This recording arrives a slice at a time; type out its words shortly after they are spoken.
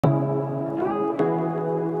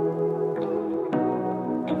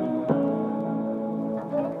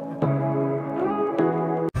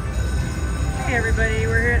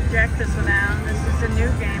check this one out. This is a new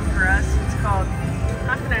game for us. It's called,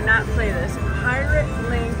 how can I not play this? Pirate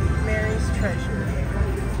Link Mary's Treasure.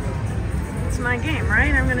 It's my game,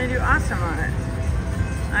 right? I'm gonna do awesome on it.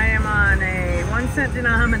 I am on a 1 cent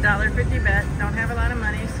denom, $1.50 bet. Don't have a lot of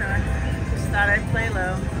money, so I just thought I'd play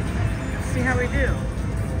low. Let's see how we do.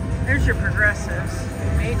 There's your progressives.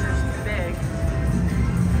 Major's big.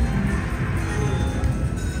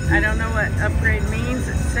 I don't know what upgrade means.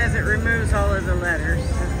 It says it removes all of the letters.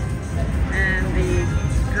 And the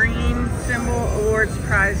green symbol awards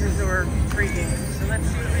prizes or free games. So let's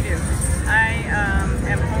see what we do. I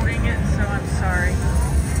am holding it, so I'm sorry.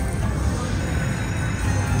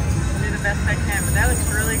 I'll do the best I can, but that looks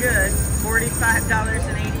really good.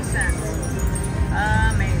 $45.80.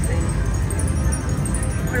 Amazing.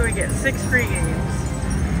 What do we get? 6 free games.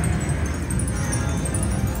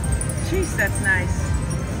 Jeez, that's nice.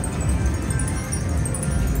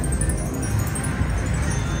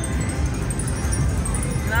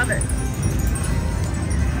 Love it.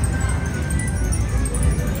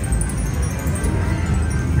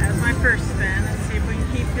 That was my first spin. Let's see if we can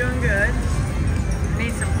keep doing good.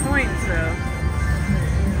 Need some coins though.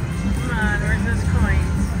 Come on, where's those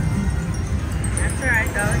coins? That's alright,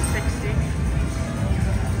 $1.60.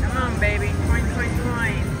 Come on, baby. Coin, coin,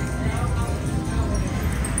 coin.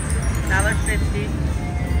 $1.50.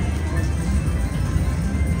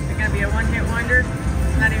 Is it gonna be a one-hit wonder?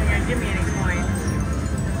 It's not even gonna give me any coins.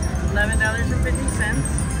 $11.50.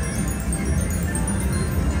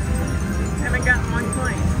 Haven't gotten one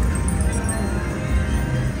coin.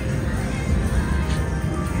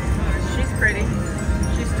 Oh, she's pretty.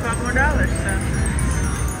 She's $12 more, so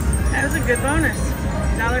that was a good bonus.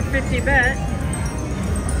 $1.50 bet.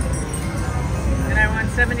 And I won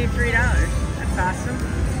 $73. That's awesome.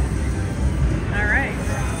 All right.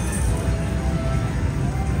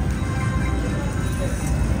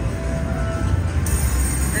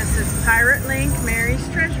 This is Pirate Link Mary's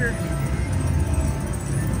Treasure.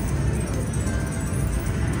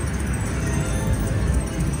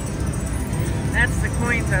 That's the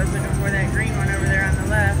coins I was looking for, that green one over there on the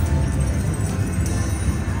left.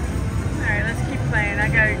 Alright, let's keep playing. I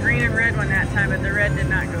got a green and red one that time, but the red did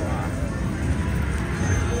not go off.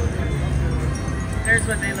 There's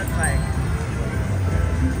what they look like.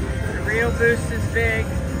 The real boost is big.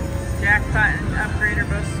 Jackpot and upgrade are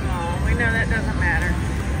both small. We know that doesn't matter.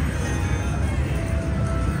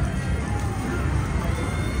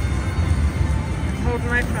 Holding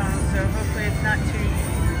my phone, so hopefully it's not too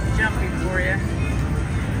jumpy for you.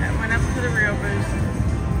 That went up to the real boost.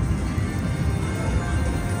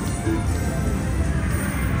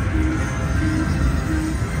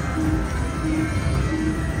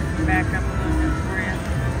 Back up a little bit for you.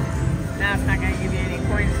 Now it's not going to give you any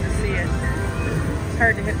coins to see it. It's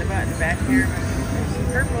hard to hit the button back here. There's some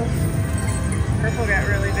purple. Purple got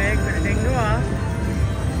really big, but it didn't go off.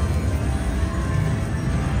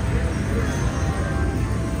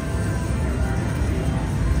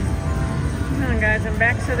 Come on, guys, I'm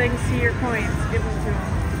back so they can see your coins. Give them to them.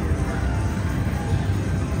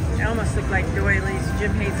 They almost look like doilies.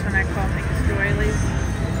 Jim hates when I call things doilies.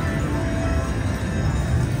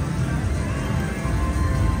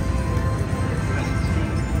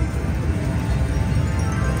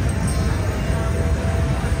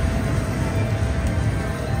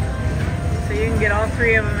 So you can get all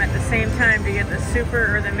 3 of them at the same time to get the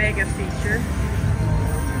super or the mega feature.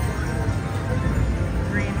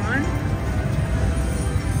 Green one.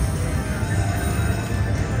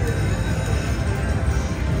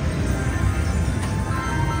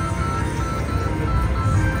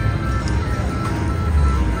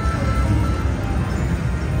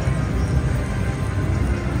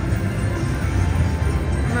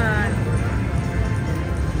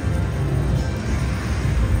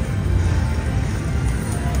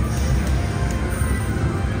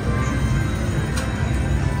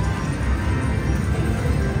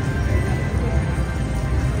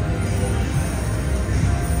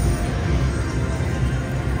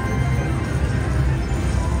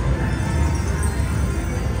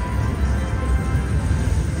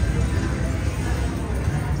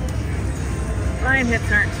 Line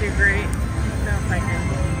hits aren't too great. So if I can,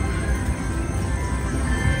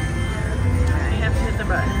 I have to hit the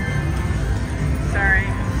button. Sorry,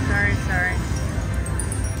 sorry, sorry.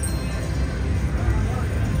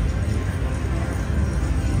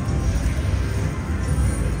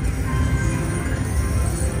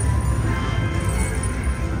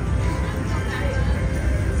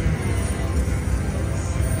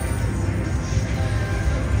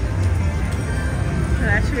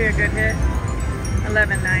 That should be a good hit.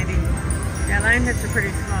 $11.90. Yeah, line hits are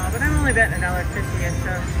pretty small, but I'm only betting $1.50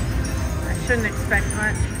 so shouldn't expect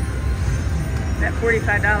much. That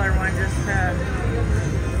 $45 one just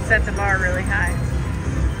set the bar really high.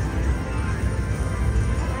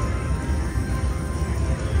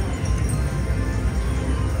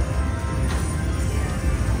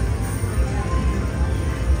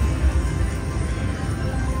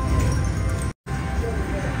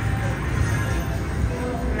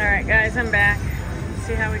 Alright guys, I'm back. Let's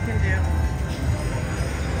see how we can do.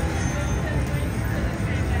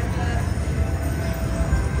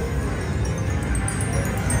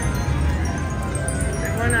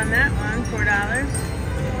 One on that one, $4.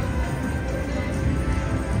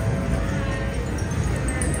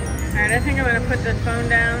 Alright, I think I'm going to put the phone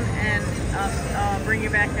down and I'll bring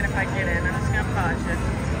you back in if I get in. I'm just going to pause it.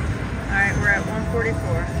 Alright, we're at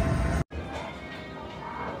 144.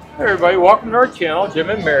 Hey everybody, welcome to our channel,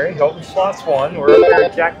 Jim and Mary, Hilton Slots 1. We're up here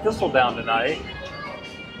at Jack Thistledown tonight.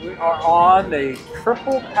 We are on the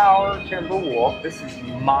Triple Power Timberwolf. This is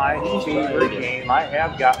my favorite game. I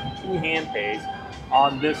have gotten 2 hand pays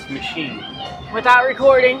on this machine. Without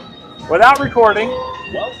recording. Without recording.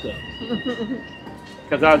 Welcome.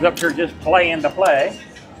 Because I was up here just playing to play.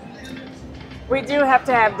 We do have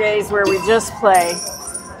to have days where we just play.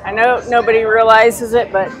 I know nobody realizes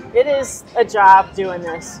it, but it is a job doing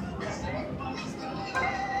this.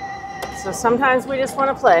 So sometimes we just want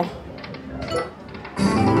to play.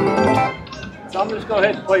 So I'm just going to go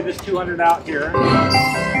ahead and play this 200 out here.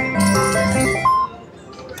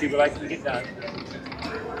 See what I can get done.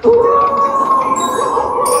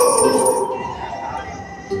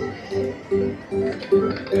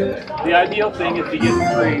 The ideal thing is to get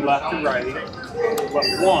 3 left and right, but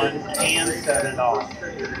 1 can set it off.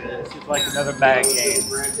 This is like another bag game.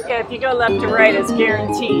 Yeah, if you go left to right, it's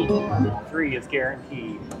guaranteed. 3 is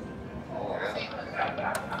guaranteed.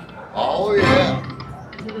 Oh yeah.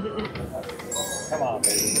 Come on,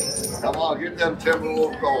 baby. Come on, get them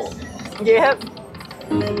Timberwolf going. Yep.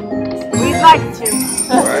 We'd like to.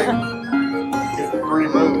 Right? Get 3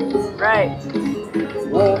 moves. Right.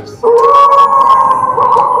 Wolves.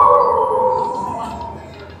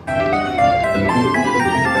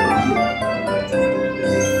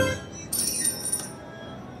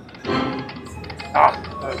 Ah,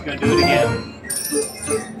 I was going to do it again.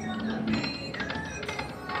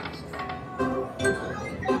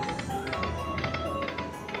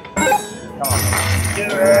 Come on. Do it!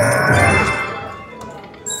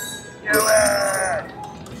 Do it!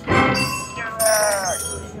 Do it!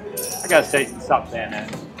 I gotta stop saying that.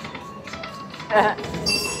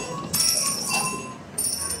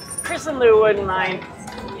 Chris and Lou wouldn't mind.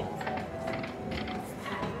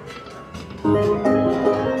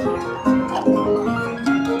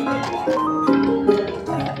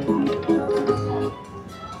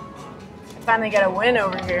 Finally got a win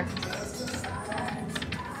over here.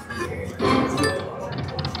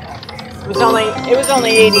 It was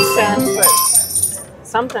only 80 cents, but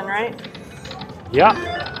something, right? Yeah.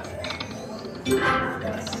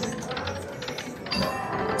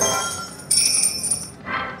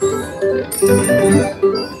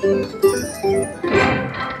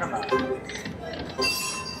 Come on. Let's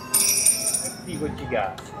see what you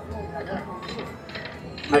got.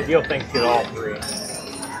 Ideal things get all 3.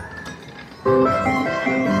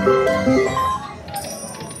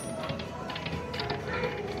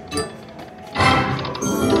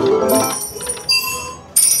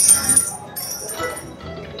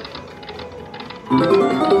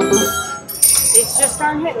 These just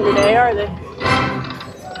aren't hitting today, are they?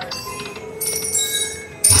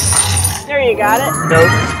 There, you got it?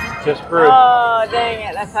 Nope, just fruit. Oh, dang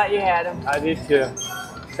it. I thought you had them. I did too.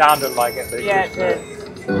 Sounded like it, but Yeah, just it did.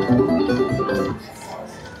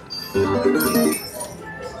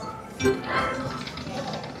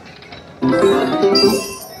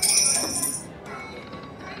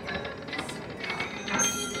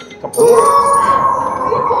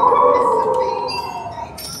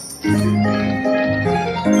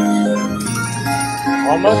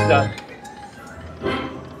 Almost done.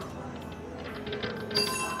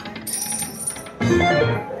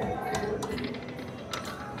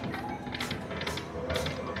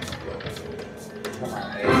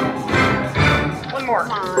 One more.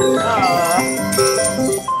 Come on.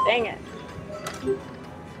 Oh. Dang it.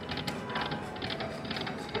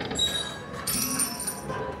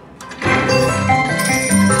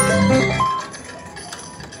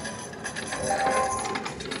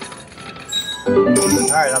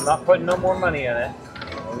 Alright, I'm not putting no more money in it.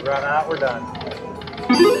 When we run out, we're done.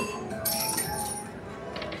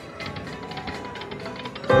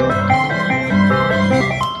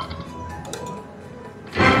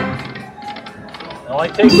 It only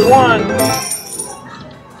takes 1.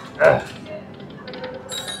 Ugh.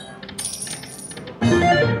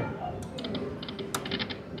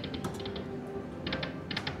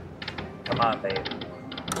 on, babe.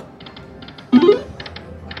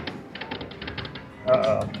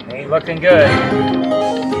 Uh-oh. Ain't looking good.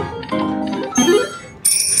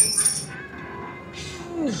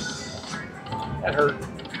 That hurt.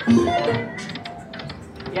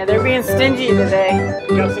 Yeah, they're being stingy today.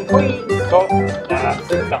 Got some queens. Oh, nah,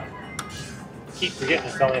 no. Keep forgetting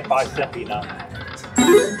it's only a 5-cent peanut.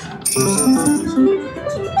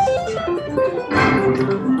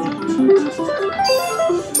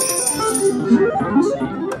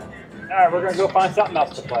 Alright, we're gonna go find something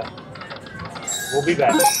else to play. We'll be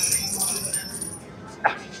back.